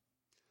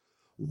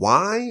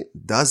 Why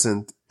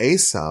doesn't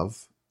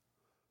Esav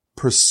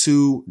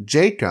pursue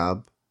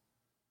Jacob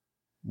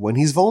when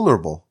he's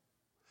vulnerable?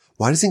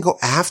 Why doesn't he go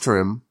after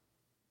him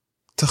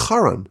to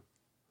Haran?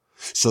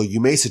 So you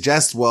may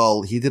suggest,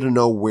 well, he didn't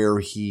know where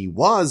he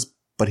was,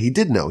 but he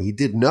did know. He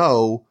did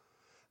know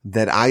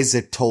that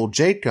Isaac told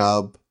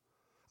Jacob,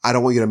 I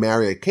don't want you to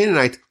marry a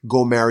Canaanite.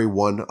 Go marry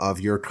one of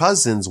your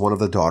cousins, one of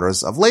the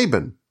daughters of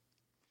Laban.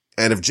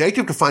 And if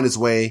Jacob could find his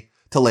way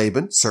to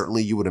Laban,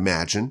 certainly you would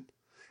imagine,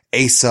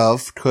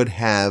 Esav could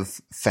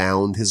have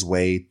found his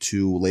way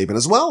to Laban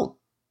as well.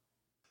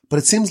 But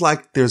it seems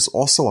like there's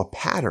also a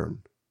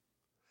pattern.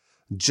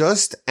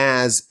 Just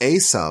as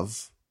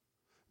Esav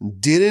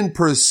didn't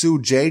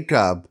pursue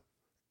Jacob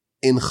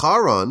in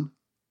Haran,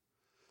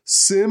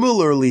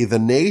 similarly, the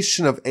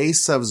nation of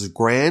Esav's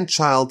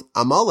grandchild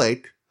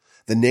Amalek,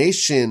 the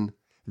nation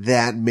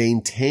that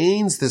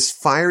maintains this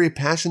fiery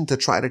passion to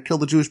try to kill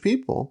the Jewish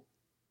people,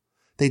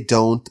 they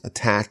don't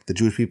attack the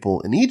Jewish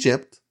people in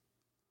Egypt.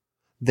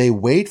 They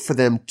wait for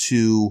them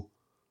to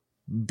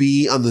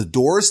be on the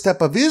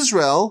doorstep of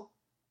Israel,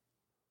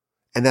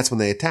 and that's when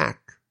they attack.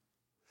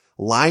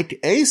 Like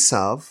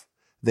Esav,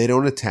 they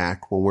don't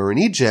attack when we're in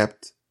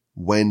Egypt,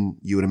 when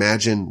you would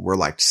imagine we're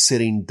like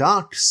sitting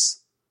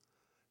ducks.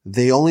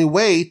 They only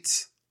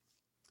wait,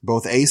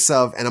 both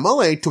Esav and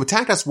Amalek, to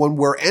attack us when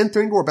we're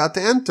about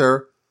to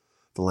enter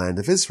the land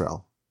of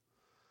Israel.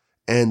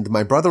 And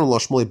my brother-in-law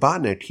Shmuley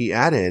Botnick, he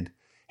added,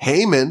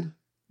 Haman,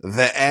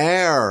 the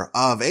heir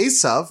of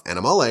Esav and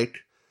Amalek,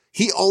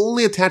 he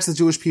only attacked the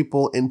Jewish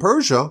people in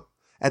Persia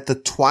at the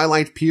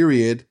twilight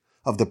period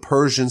of the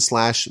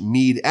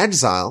Persian/Mede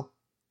exile,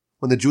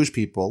 when the Jewish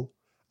people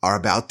are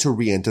about to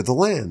re-enter the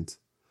land.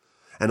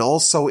 And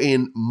also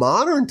in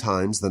modern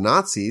times, the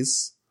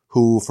Nazis,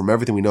 who, from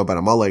everything we know about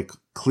Amalek,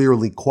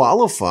 clearly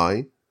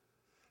qualify,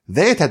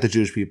 they attack the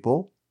Jewish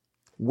people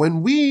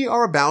when we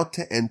are about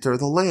to enter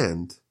the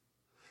land.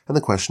 And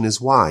the question is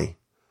why?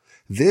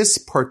 This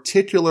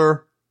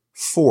particular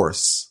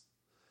force,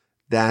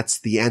 that's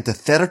the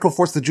antithetical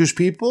force of the Jewish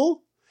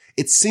people,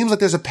 it seems like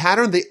there's a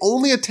pattern. They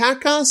only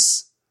attack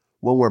us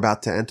when we're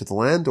about to enter the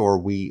land, or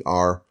we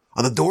are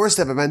on the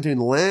doorstep of entering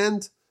the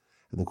land.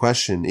 And the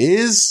question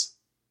is,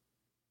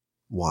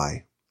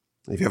 why?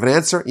 If you have an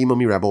answer, email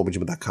me,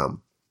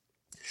 rabbi@benjamin.com.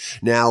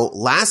 Now,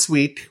 last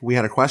week, we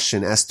had a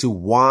question as to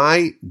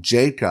why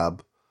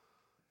Jacob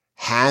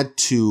had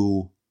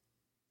to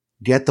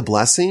get the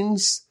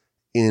blessings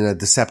in a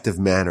deceptive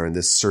manner, in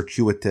this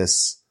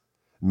circuitous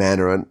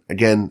manner. And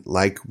again,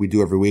 like we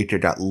do every week, I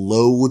got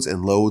loads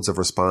and loads of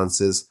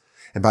responses.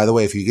 And by the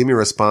way, if you give me a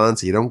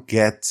response and you don't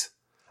get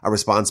a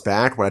response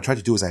back, what I try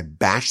to do is I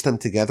batch them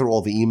together,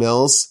 all the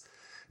emails.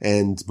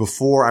 And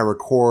before I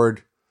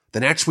record the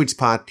next week's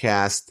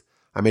podcast,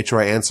 I make sure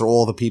I answer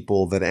all the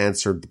people that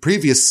answered the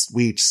previous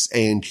week's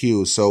A and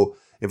Q. So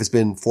if it's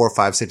been 4,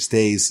 5, 6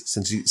 days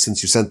since you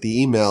sent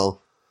the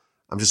email,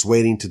 I'm just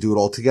waiting to do it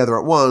all together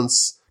at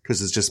once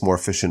because it's just more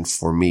efficient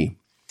for me.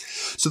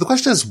 So the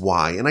question is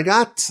why? And I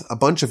got a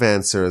bunch of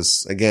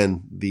answers.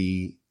 Again,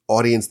 the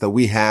audience that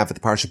we have at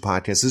the Parsha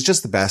Podcast is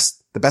just the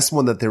best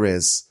one that there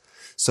is.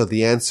 So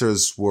the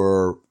answers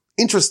were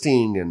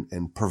interesting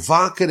and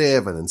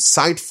provocative and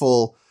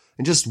insightful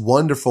and just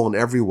wonderful in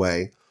every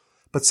way.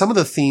 But some of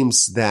the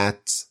themes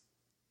that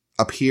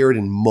appeared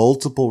in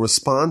multiple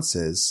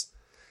responses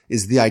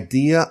is the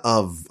idea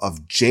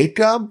of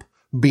Jacob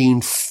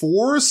being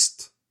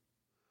forced,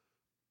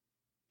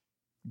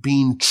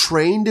 being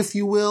trained, if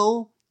you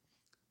will,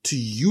 to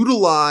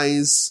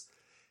utilize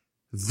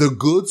the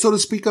good, so to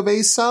speak, of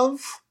Esav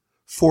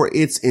for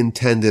its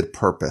intended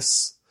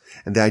purpose.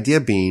 And the idea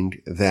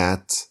being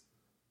that,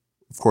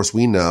 of course,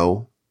 we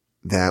know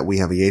that we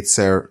have a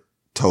Yetzer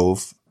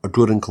Tov, a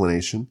good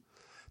inclination,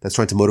 that's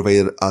trying to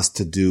motivate us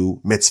to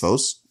do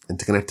mitzvos and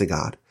to connect to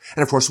God.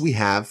 And of course, we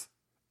have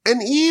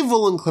an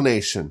evil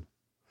inclination,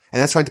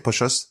 and that's trying to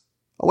push us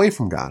away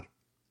from God.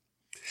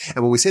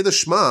 And when we say the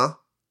Shema,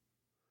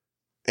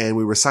 and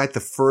we recite the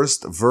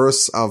first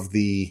verse of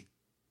the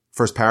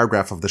first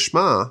paragraph of the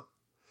Shema,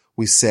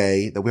 we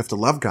say that we have to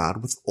love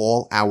God with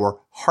all our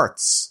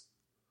hearts.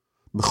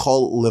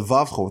 B'chol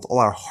levavcho, with all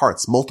our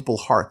hearts, multiple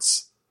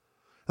hearts.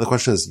 And the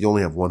question is, you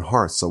only have one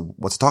heart, so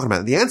what's it talking about?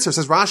 And the answer,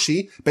 says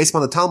Rashi, based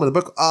upon the Talmud, the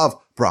book of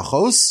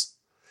Brachos,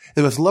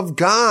 that we have to love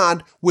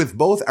God with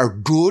both our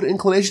good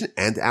inclination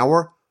and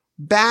our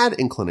bad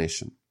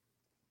inclination.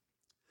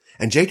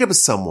 And Jacob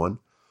is someone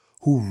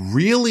who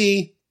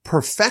really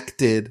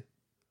perfected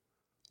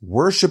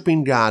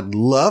worshiping God,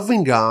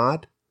 loving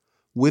God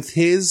with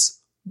his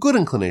good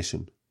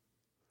inclination.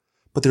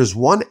 But there's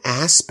one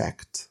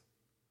aspect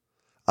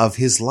of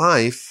his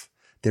life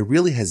that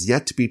really has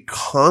yet to be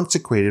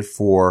consecrated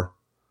for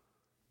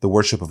the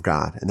worship of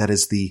God, and that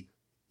is the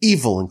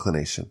evil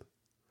inclination.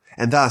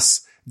 And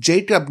thus,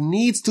 Jacob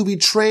needs to be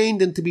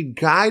trained and to be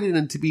guided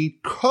and to be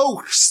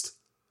coaxed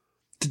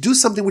to do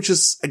something which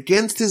is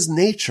against his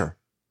nature,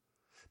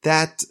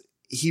 that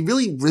he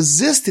really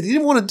resisted. He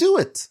didn't want to do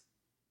it.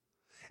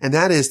 And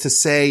that is to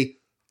say,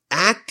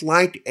 act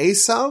like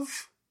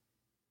Esav,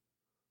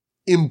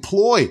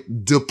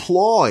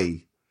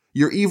 deploy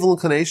your evil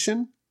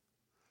inclination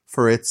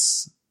for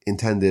its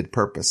intended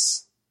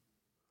purpose.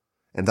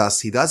 And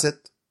thus he does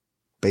it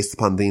based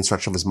upon the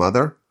instruction of his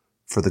mother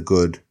for the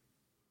good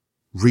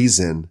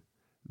reason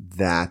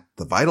the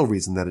vital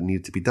reason that it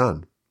needed to be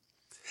done.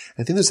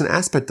 I think there's an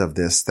aspect of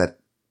this that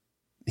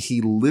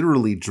he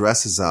literally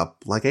dresses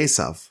up like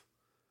Esav.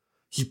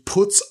 He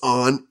puts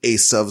on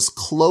Esav's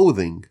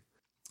clothing.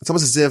 It's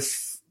almost as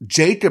if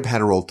Jacob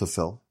had a role to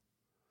fill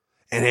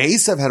and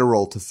Esav had a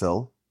role to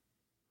fill,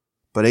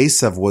 but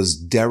Esav was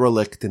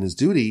derelict in his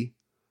duty,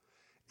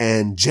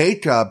 and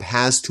Jacob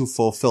has to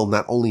fulfill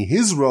not only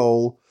his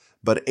role,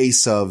 but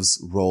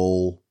Esav's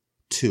role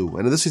too.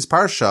 And in this week's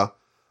parsha,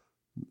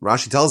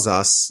 Rashi tells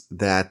us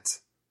that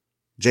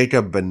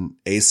Jacob and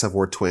Esav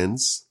were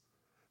twins.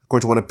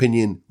 According to one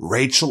opinion,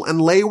 Rachel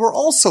and Leah were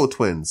also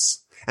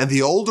twins. And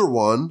the older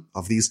one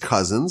of these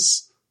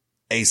cousins,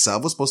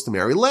 Esav, was supposed to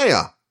marry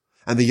Leah.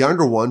 And the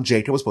younger one,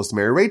 Jacob, was supposed to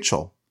marry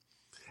Rachel.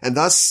 And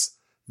thus,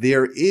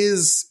 there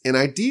is an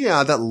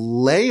idea that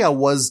Leah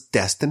was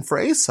destined for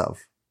Esav.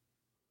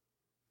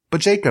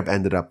 But Jacob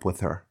ended up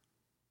with her.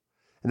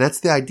 And that's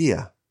the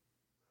idea.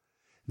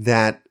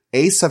 That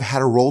Esav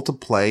had a role to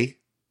play.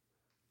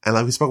 And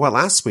like we spoke about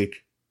last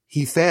week,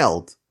 he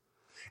failed.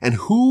 And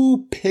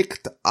who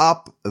picked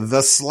up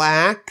the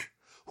slack?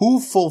 Who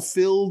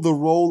fulfilled the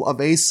role of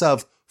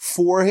Esav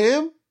for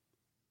him?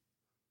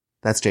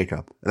 That's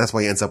Jacob. And that's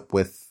why he ends up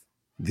with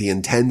the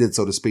intended,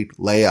 so to speak,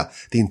 Leah,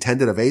 the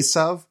intended of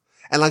Esav.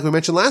 And like we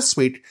mentioned last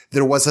week,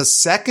 there was a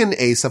second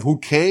Esav who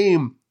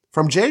came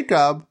from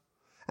Jacob.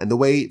 And the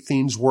way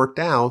things worked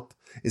out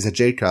is that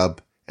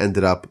Jacob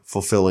ended up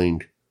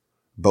fulfilling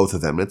both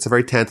of them. And it's a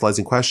very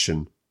tantalizing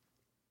question.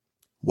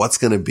 What's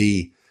going to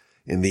be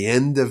in the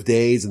end of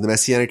days in the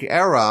Messianic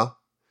era?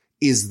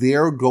 Is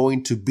there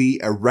going to be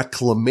a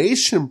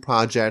reclamation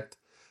project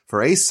for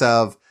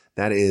Esav?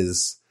 That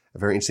is a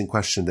very interesting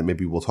question that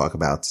maybe we'll talk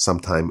about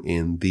sometime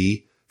in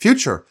the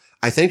future.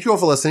 I thank you all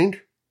for listening.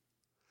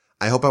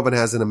 I hope everyone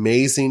has an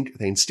amazing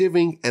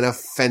Thanksgiving and a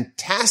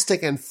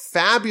fantastic and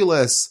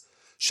fabulous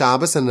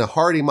Shabbos, and a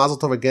hearty Mazel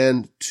Tov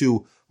again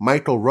to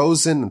Michael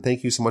Rosen. And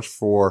thank you so much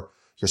for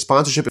your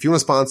sponsorship. If you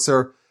want to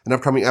sponsor an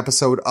upcoming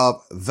episode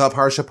of the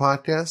Parsha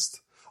Podcast,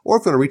 or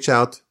if you want to reach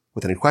out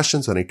with any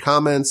questions or any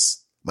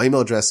comments, my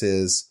email address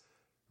is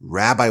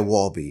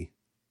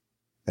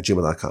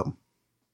rabbiwalby@gmail.com.